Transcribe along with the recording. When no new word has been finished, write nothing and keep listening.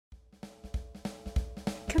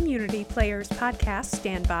Community Players Podcast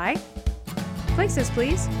standby. Places,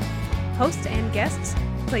 please. Hosts and guests,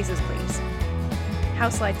 places, please.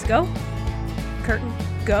 House lights, go. Curtain,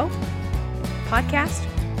 go. Podcast,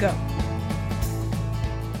 go.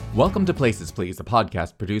 Welcome to Places, Please, a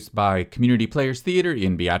podcast produced by Community Players Theater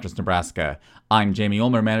in Beatrice, Nebraska. I'm Jamie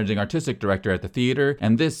Ulmer, Managing Artistic Director at the theater,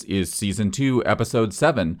 and this is Season 2, Episode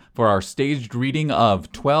 7, for our staged reading of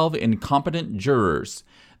 12 Incompetent Jurors.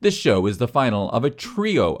 This show is the final of a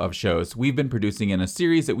trio of shows we've been producing in a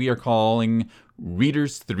series that we are calling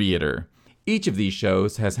Readers Theater. Each of these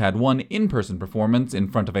shows has had one in-person performance in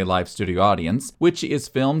front of a live studio audience, which is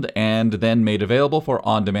filmed and then made available for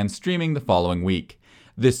on-demand streaming the following week.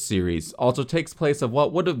 This series also takes place of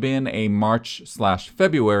what would have been a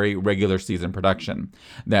March/February regular season production.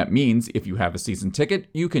 That means if you have a season ticket,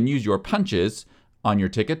 you can use your punches on your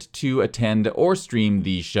ticket to attend or stream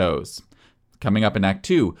these shows. Coming up in Act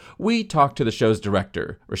 2, we talk to the show's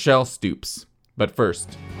director, Rochelle Stoops. But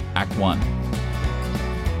first, Act 1.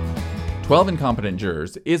 12 Incompetent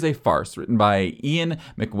Jurors is a farce written by Ian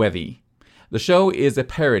McWethy. The show is a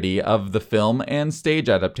parody of the film and stage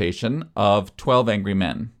adaptation of 12 Angry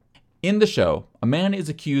Men. In the show, a man is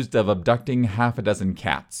accused of abducting half a dozen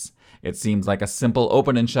cats. It seems like a simple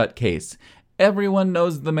open and shut case. Everyone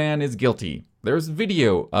knows the man is guilty. There's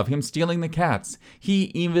video of him stealing the cats.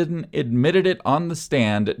 He even admitted it on the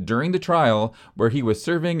stand during the trial where he was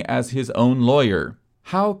serving as his own lawyer.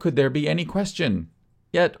 How could there be any question?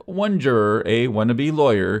 Yet one juror, a wannabe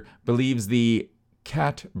lawyer, believes the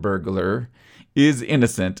cat burglar is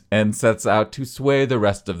innocent and sets out to sway the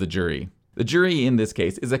rest of the jury. The jury in this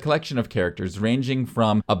case is a collection of characters ranging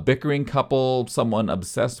from a bickering couple, someone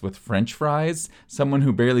obsessed with French fries, someone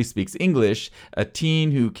who barely speaks English, a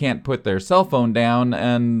teen who can't put their cell phone down,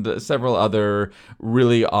 and several other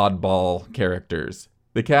really oddball characters.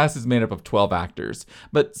 The cast is made up of 12 actors,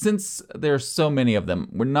 but since there are so many of them,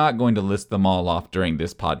 we're not going to list them all off during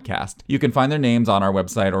this podcast. You can find their names on our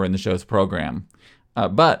website or in the show's program.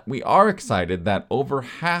 But we are excited that over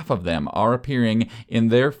half of them are appearing in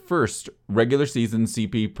their first regular season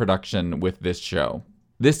CP production with this show.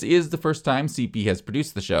 This is the first time CP has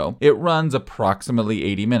produced the show. It runs approximately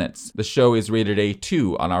 80 minutes. The show is rated a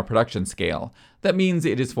 2 on our production scale. That means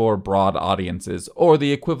it is for broad audiences, or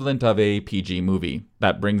the equivalent of a PG movie.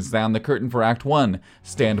 That brings down the curtain for Act 1.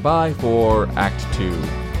 Stand by for Act 2.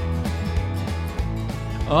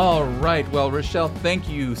 All right. Well, Rochelle, thank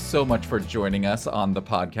you so much for joining us on the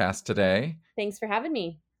podcast today. Thanks for having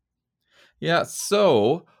me. Yeah,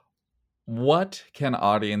 so what can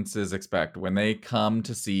audiences expect when they come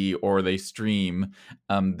to see or they stream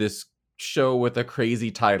this show with a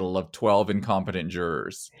crazy title of 12 Incompetent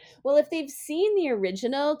Jurors? Well, if they've seen the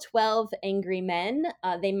original 12 Angry Men,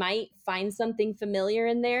 they might find something familiar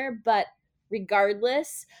in there. But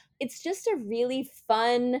regardless, it's just a really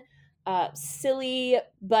fun, silly,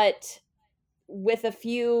 but with a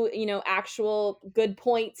few, actual good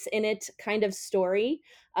points in it kind of story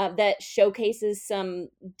that showcases some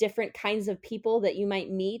different kinds of people that you might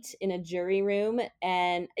meet in a jury room.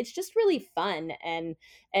 And it's just really fun and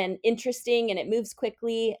interesting, and it moves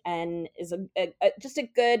quickly and is just a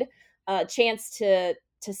good chance to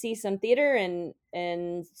see some theater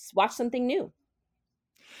and watch something new.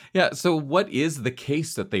 Yeah, so what is the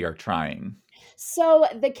case that they are trying? So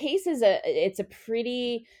the case is it's a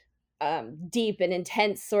pretty deep and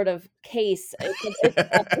intense sort of case.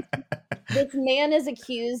 This man is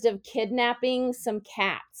accused of kidnapping some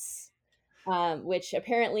cats, which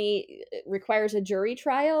apparently requires a jury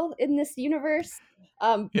trial in this universe.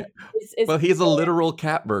 Yeah. Well, he's a literal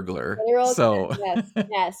cat burglar.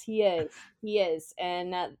 Yes, he is. He is.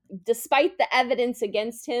 And despite the evidence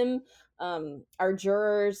against him, our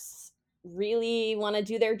jurors really want to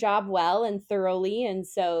do their job well and thoroughly, and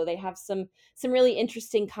so they have some really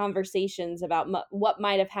interesting conversations about what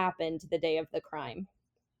might have happened the day of the crime.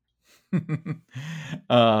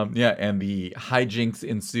 Yeah, and the hijinks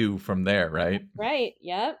ensue from there, right? Right.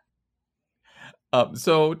 Yep.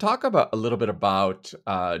 So talk about a little bit about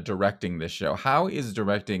directing this show. How is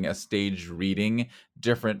directing a staged reading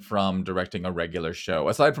different from directing a regular show?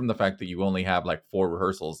 Aside from the fact that you only have like 4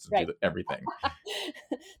 rehearsals to do everything.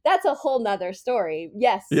 That's a whole nother story.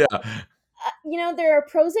 Yes. Yeah. There are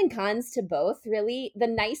pros and cons to both, really. The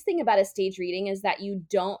nice thing about a stage reading is that you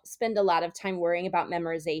don't spend a lot of time worrying about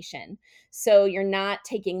memorization. So you're not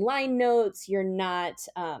taking line notes. You're not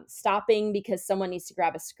stopping because someone needs to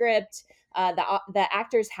grab a script. The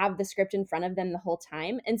actors have the script in front of them the whole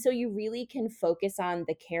time. And so you really can focus on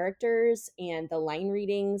the characters and the line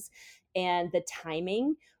readings and the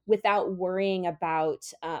timing without worrying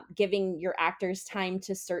about giving your actors time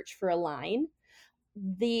to search for a line.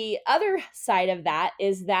 The other side of that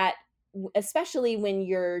is that, especially when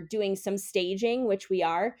you're doing some staging, which we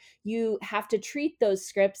are, you have to treat those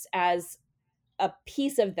scripts as a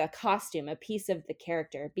piece of the costume, a piece of the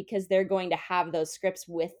character, because they're going to have those scripts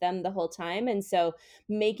with them the whole time. And so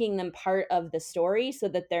making them part of the story so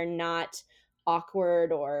that they're not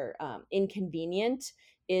awkward or inconvenient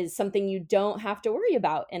is something you don't have to worry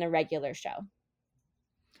about in a regular show.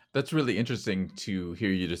 That's really interesting to hear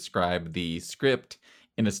you describe the script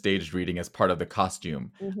in a staged reading as part of the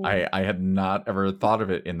costume. Mm-hmm. I had not ever thought of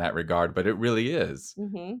it in that regard, but it really is.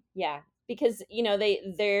 Mm-hmm. Yeah, because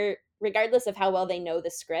they're regardless of how well they know the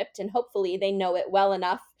script, and hopefully they know it well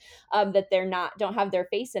enough that they're not don't have their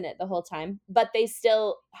face in it the whole time, but they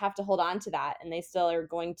still have to hold on to that, and they still are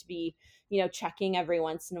going to be checking every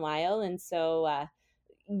once in a while, and so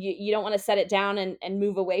you don't want to set it down and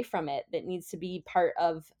move away from it. That needs to be part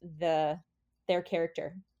of their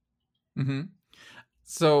character. Hmm.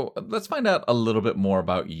 So let's find out a little bit more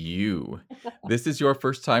about you. This is your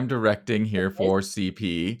first time directing here for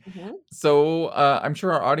CP. Mm-hmm. So I'm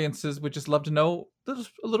sure our audiences would just love to know a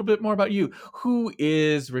little bit more about you. Who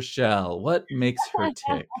is Rochelle? What makes her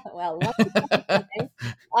tick? Well, let me tell you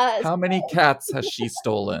something. How many cats has she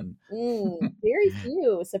stolen? Very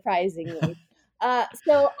few, surprisingly.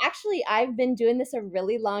 So actually, I've been doing this a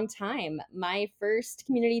really long time. My first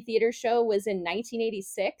community theater show was in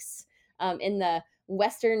 1986 in the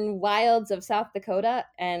western wilds of South Dakota,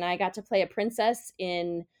 and I got to play a princess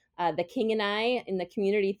in The King and I in the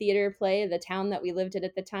community theater play, the town that we lived in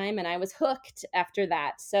at the time, and I was hooked after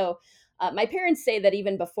that. So my parents say that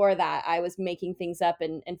even before that, I was making things up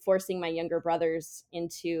and forcing my younger brothers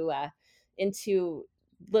into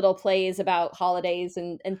little plays about holidays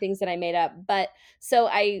and things that I made up. But so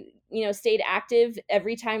I, stayed active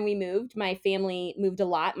every time we moved. My family moved a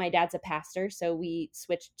lot. My dad's a pastor, so we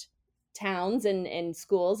switched towns and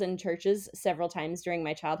schools and churches several times during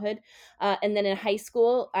my childhood. And then in high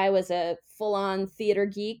school, I was a full-on theater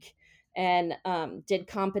geek and did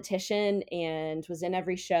competition and was in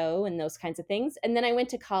every show and those kinds of things. And then I went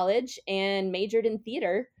to college and majored in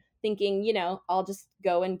theater, thinking, I'll just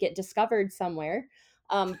go and get discovered somewhere.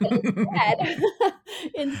 But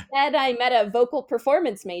instead, I met a vocal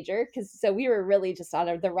performance major so we were really just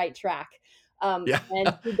on the right track. Yeah.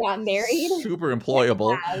 And we got married. Super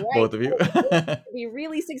employable, Yeah, right. both of you. Be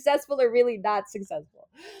really successful or really not successful.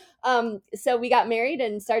 So we got married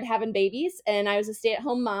and started having babies, and I was a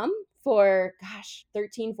stay-at-home mom for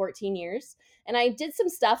 13, 14 years. And I did some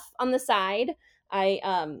stuff on the side.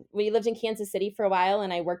 We lived in Kansas City for a while,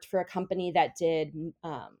 and I worked for a company that did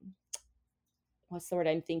what's the word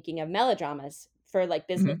I'm thinking of? Melodramas for like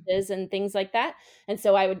businesses and things like that. And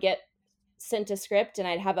so I would get sent a script and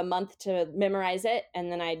I'd have a month to memorize it.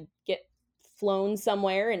 And then I'd get flown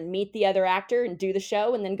somewhere and meet the other actor and do the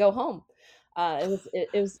show and then go home. It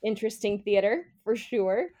was interesting theater for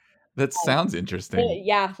sure. That sounds interesting.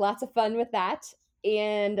 Yeah, lots of fun with that.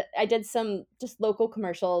 And I did some just local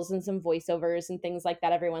commercials and some voiceovers and things like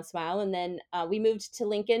that every once in a while. And then we moved to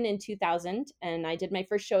Lincoln in 2000, and I did my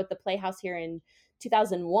first show at the Playhouse here in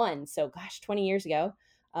 2001. So, 20 years ago,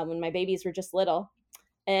 when my babies were just little,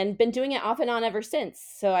 and been doing it off and on ever since.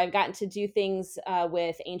 So I've gotten to do things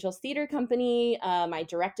with Angels Theater Company. I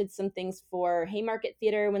directed some things for Haymarket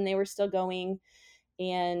Theater when they were still going.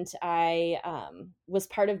 And I was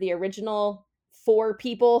part of the original 4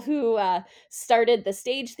 people who started the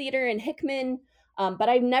stage theater in Hickman, but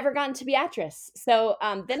I've never gotten to Beatrice. So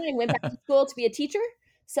then I went back to school to be a teacher.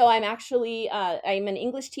 So I'm actually, I'm an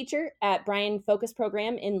English teacher at Bryan Focus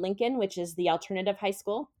Program in Lincoln, which is the alternative high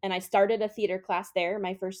school. And I started a theater class there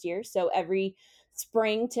my first year. So every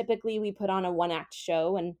spring, typically we put on a 1-act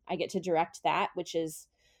show and I get to direct that, which is,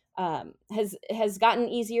 has gotten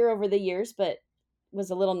easier over the years, but was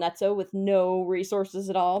a little nutso with no resources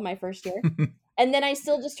at all my first year. And then I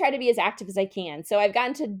still just try to be as active as I can. So I've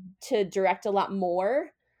gotten to direct a lot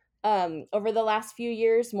more over the last few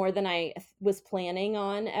years, more than I was planning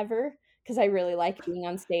on ever, because I really like being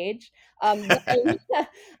on stage. I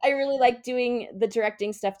really like doing the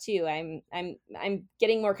directing stuff too. I'm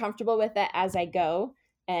getting more comfortable with it as I go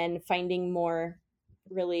and finding more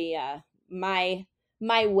really my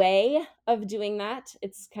way of doing that.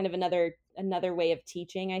 It's kind of another way of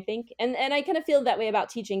teaching, I think. And I kind of feel that way about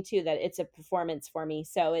teaching too, that it's a performance for me.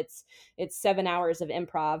 So it's 7 hours of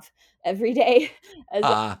improv every day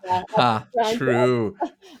as true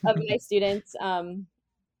of my students. And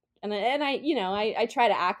I try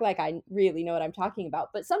to act like I really know what I'm talking about,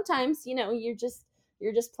 but sometimes, you're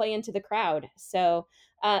just playing to the crowd. So,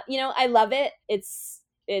 I love it.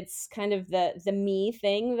 It's kind of the me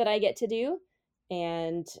thing that I get to do.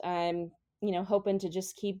 And I'm hoping to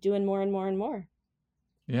just keep doing more and more and more.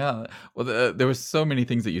 Yeah. Well, there was so many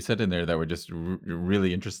things that you said in there that were just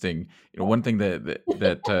really interesting. One thing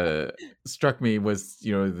that struck me was,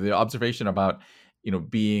 the observation about,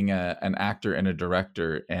 being an actor and a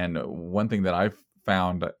director. And one thing that I've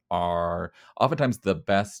found are oftentimes the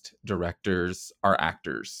best directors are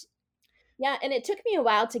actors. Yeah, and it took me a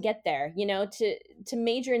while to get there. To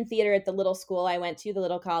major in theater at the little school I went to, the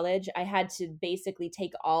little college, I had to basically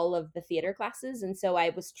take all of the theater classes, and so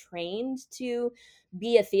I was trained to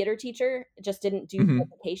be a theater teacher. Just didn't do the Hmm.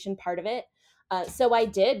 education part of it. So I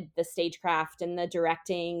did the stagecraft and the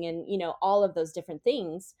directing, and all of those different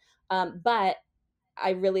things. But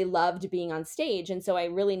I really loved being on stage, and so I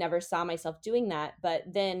really never saw myself doing that. But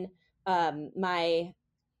then my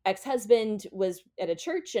ex-husband was at a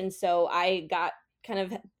church, and so I got kind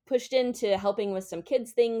of pushed into helping with some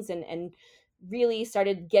kids things, and really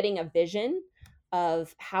started getting a vision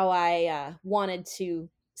of how I wanted to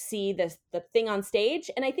see the thing on stage.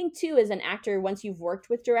 And I think too, as an actor, once you've worked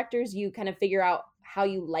with directors, you kind of figure out how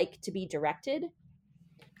you like to be directed.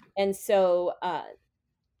 And so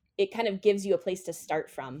it kind of gives you a place to start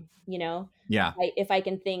from. Yeah. If I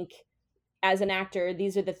can think as an actor,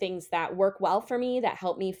 these are the things that work well for me, that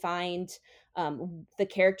help me find the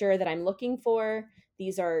character that I'm looking for.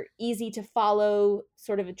 These are easy to follow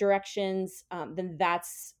sort of directions. Then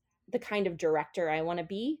that's the kind of director I want to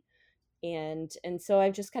be. And so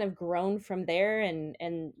I've just kind of grown from there,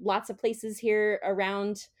 and lots of places here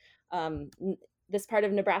around this part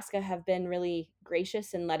of Nebraska have been really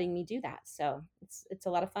gracious in letting me do that. So it's a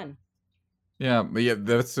lot of fun. Yeah, but yeah,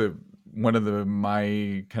 that's one of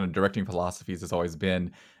my kind of directing philosophies has always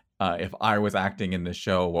been, if I was acting in the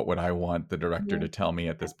show, what would I want the director Yeah. to tell me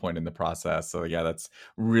at this point in the process? So yeah, that's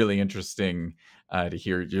really interesting to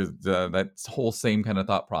hear that whole same kind of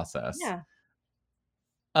thought process. Yeah.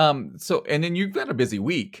 So and then you've got a busy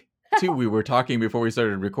week too. We were talking before we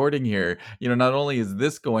started recording here. Not only is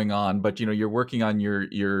this going on, but you're working on your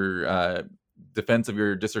defense of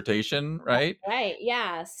your dissertation, right? Right.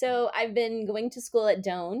 Yeah. So I've been going to school at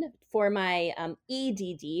Doane for my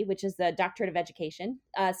EDD, which is the Doctorate of Education,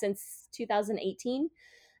 since 2018.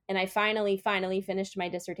 And I finally finished my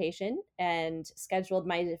dissertation and scheduled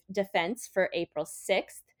my defense for April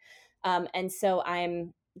 6th. And so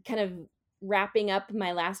I'm kind of wrapping up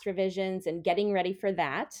my last revisions and getting ready for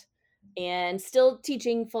that, and still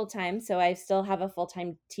teaching full time. So I still have a full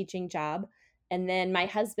time teaching job. And then my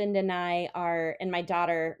husband and I are, and my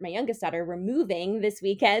daughter, my youngest daughter, we're moving this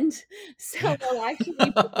weekend. So we'll actually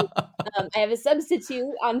I have a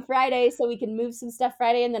substitute on Friday, so we can move some stuff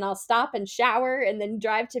Friday, and then I'll stop and shower and then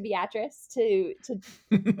drive to Beatrice to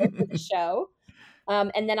prepare for the show.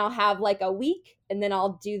 And then I'll have like a week, and then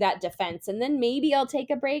I'll do that defense, and then maybe I'll take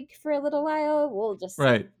a break for a little while. We'll just,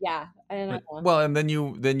 Right. yeah, I don't Right. know. Well, and then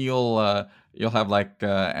you'll have like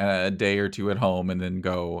a day or two at home, and then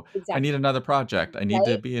go. I Exactly. need another project. I need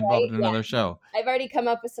to Right, be right, involved in yeah. another show. I've already come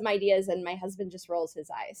up with some ideas, and my husband just rolls his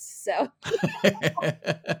eyes. So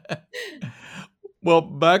Well,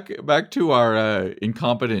 back to our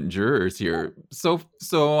incompetent jurors here. So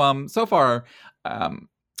far, um,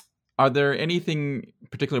 are there anything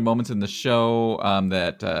particular moments in the show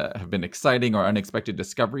that have been exciting or unexpected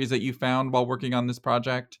discoveries that you found while working on this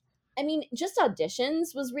project? I mean, just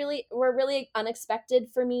auditions were really unexpected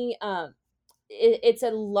for me. It's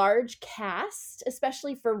a large cast,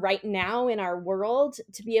 especially for right now in our world,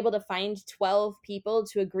 to be able to find 12 people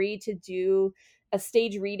to agree to do a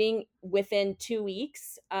stage reading within 2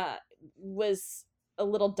 weeks was a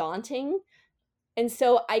little daunting. And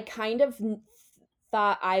so I kind of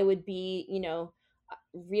thought I would be,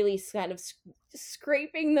 really kind of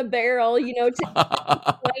scraping the barrel, to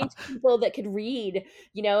find people that could read,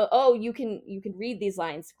 oh, you can read these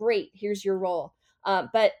lines, great, here's your role.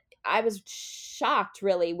 But I was shocked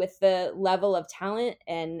really with the level of talent,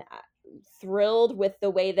 and thrilled with the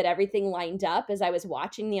way that everything lined up as I was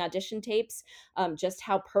watching the audition tapes, just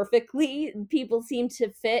how perfectly people seemed to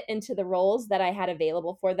fit into the roles that I had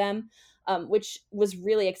available for them. Which was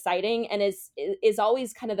really exciting, and is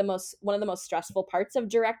always kind of one of the most stressful parts of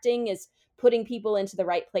directing, is putting people into the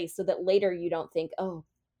right place so that later you don't think, oh,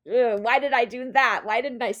 why did I do that? Why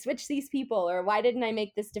didn't I switch these people? Or why didn't I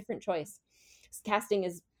make this different choice? Casting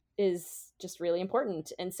is just really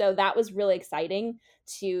important. And so that was really exciting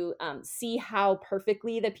to see how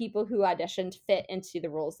perfectly the people who auditioned fit into the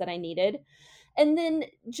roles that I needed. And then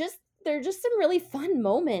there are just some really fun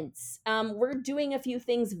moments. We're doing a few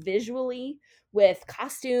things visually with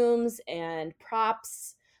costumes and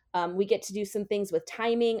props. We get to do some things with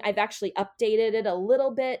timing. I've actually updated it a little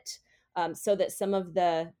bit so that some of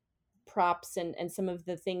the props and some of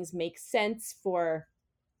the things make sense for,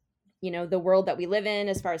 the world that we live in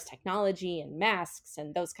as far as technology and masks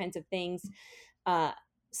and those kinds of things.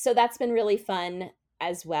 So that's been really fun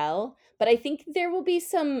as well. But I think there will be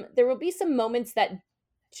some moments that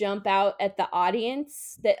jump out at the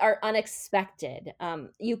audience that are unexpected.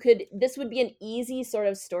 This would be an easy sort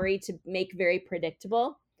of story to make very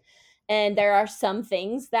predictable. And there are some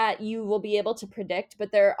things that you will be able to predict,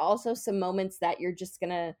 but there are also some moments that you're just going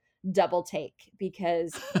to double take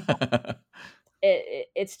because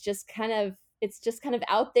it's just kind of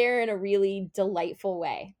out there in a really delightful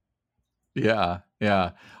way. Yeah.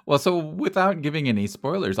 Well, so without giving any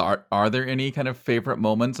spoilers, are there any kind of favorite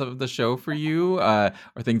moments of the show for you, or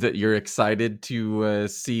things that you're excited to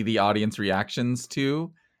see the audience reactions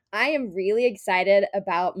to? I am really excited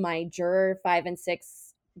about my juror 5 and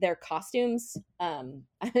 6, their costumes. I'm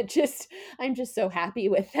just so happy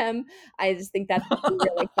with them. I just think that's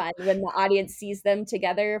really fun when the audience sees them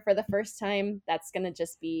together for the first time. That's gonna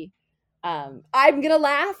just be I'm gonna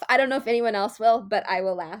laugh. I don't know if anyone else will, but I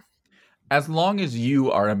will laugh. As long as you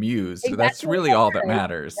are amused, exactly. That's really all that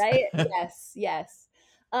matters. Right? Yes.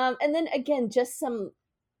 And then again, just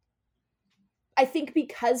I think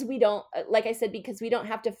because we don't, like I said, because we don't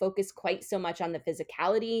have to focus quite so much on the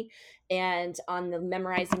physicality and on the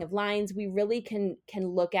memorizing of lines, we really can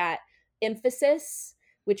look at emphasis,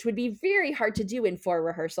 which would be very hard to do in 4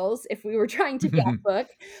 rehearsals if we were trying to get book.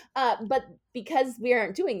 But because we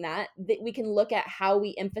aren't doing that, we can look at how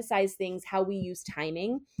we emphasize things, how we use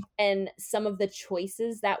timing, and some of the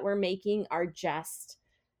choices that we're making are just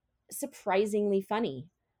surprisingly funny.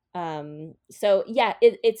 So yeah,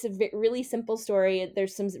 it's a really simple story.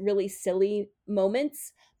 There's some really silly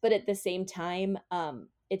moments, but at the same time,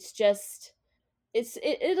 it's just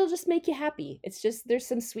it'll just make you happy. It's just there's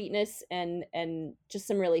some sweetness and just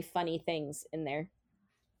some really funny things in there.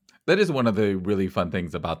 That is one of the really fun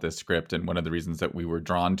things about this script, and one of the reasons that we were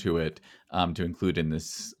drawn to it to include in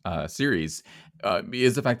this series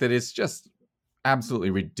is the fact that it's just absolutely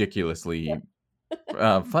ridiculously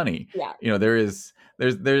funny. Yeah. There's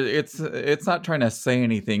it's not trying to say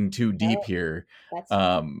anything too deep here.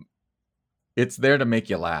 That's it's there to make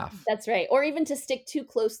you laugh. That's right. Or even to stick too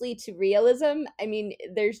closely to realism. I mean,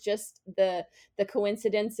 there's just the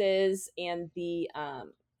coincidences and the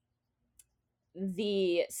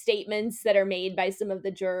statements that are made by some of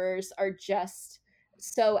the jurors are just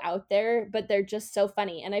so out there, but they're just so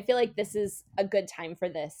funny. And I feel like this is a good time for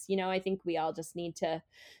this. I think we all just need to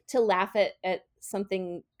laugh at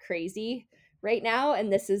something crazy right now.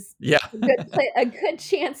 And this is a good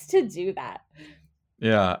chance to do that.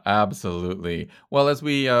 Yeah, absolutely. Well, as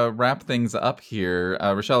we wrap things up here,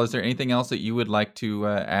 Rochelle, is there anything else that you would like to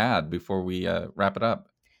add before we wrap it up?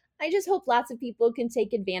 I just hope lots of people can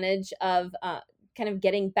take advantage of kind of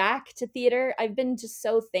getting back to theater. I've been just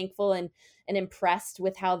so thankful and impressed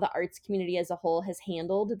with how the arts community as a whole has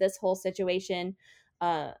handled this whole situation,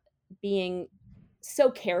 being so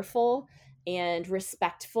careful and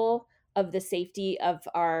respectful of the safety of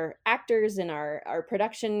our actors and our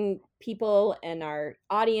production people and our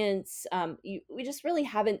audience. We just really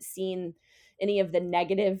haven't seen any of the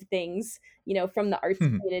negative things, from the arts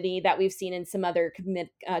community that we've seen in some other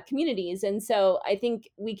communities. And so I think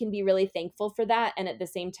we can be really thankful for that. And at the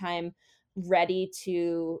same time, ready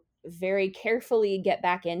to very carefully get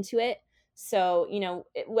back into it. So,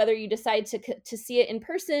 whether you decide to see it in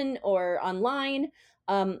person or online,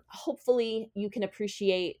 hopefully you can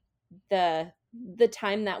appreciate the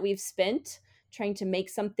time that we've spent trying to make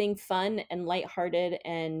something fun and lighthearted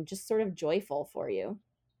and just sort of joyful for you.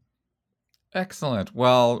 Excellent.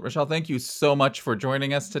 Well, Rochelle, thank you so much for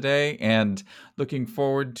joining us today, and looking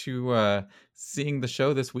forward to seeing the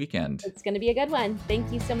show this weekend. It's going to be a good one.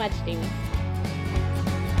 Thank you so much, Jamie.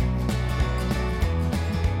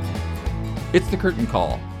 It's The Curtain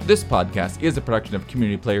Call. This podcast is a production of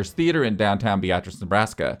Community Players Theater in downtown Beatrice,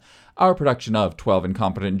 Nebraska. Our production of 12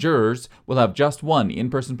 Incompetent Jurors will have just one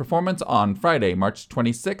in-person performance on Friday, March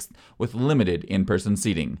 26th, with limited in-person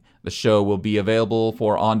seating. The show will be available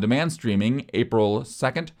for on-demand streaming April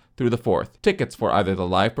 2nd through the 4th. Tickets for either the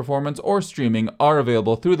live performance or streaming are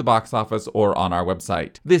available through the box office or on our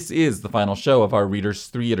website. This is the final show of our Readers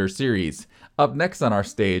Theater series. Up next on our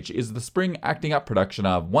stage is the spring acting up production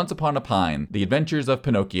of Once Upon a Pine, The Adventures of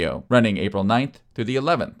Pinocchio, running April 9th through the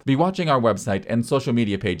 11th. Be watching our website and social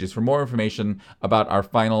media pages for more information about our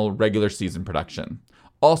final regular season production.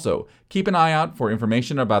 Also, keep an eye out for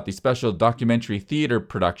information about the special documentary theater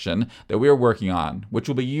production that we are working on, which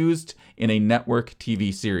will be used in a network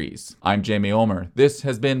TV series. I'm Jamie Ulmer. This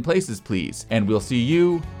has been Places Please, and we'll see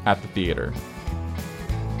you at the theater.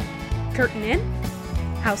 Curtain in.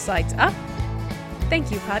 House lights up.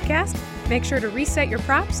 Thank you, podcast. Make sure to reset your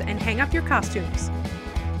props and hang up your costumes.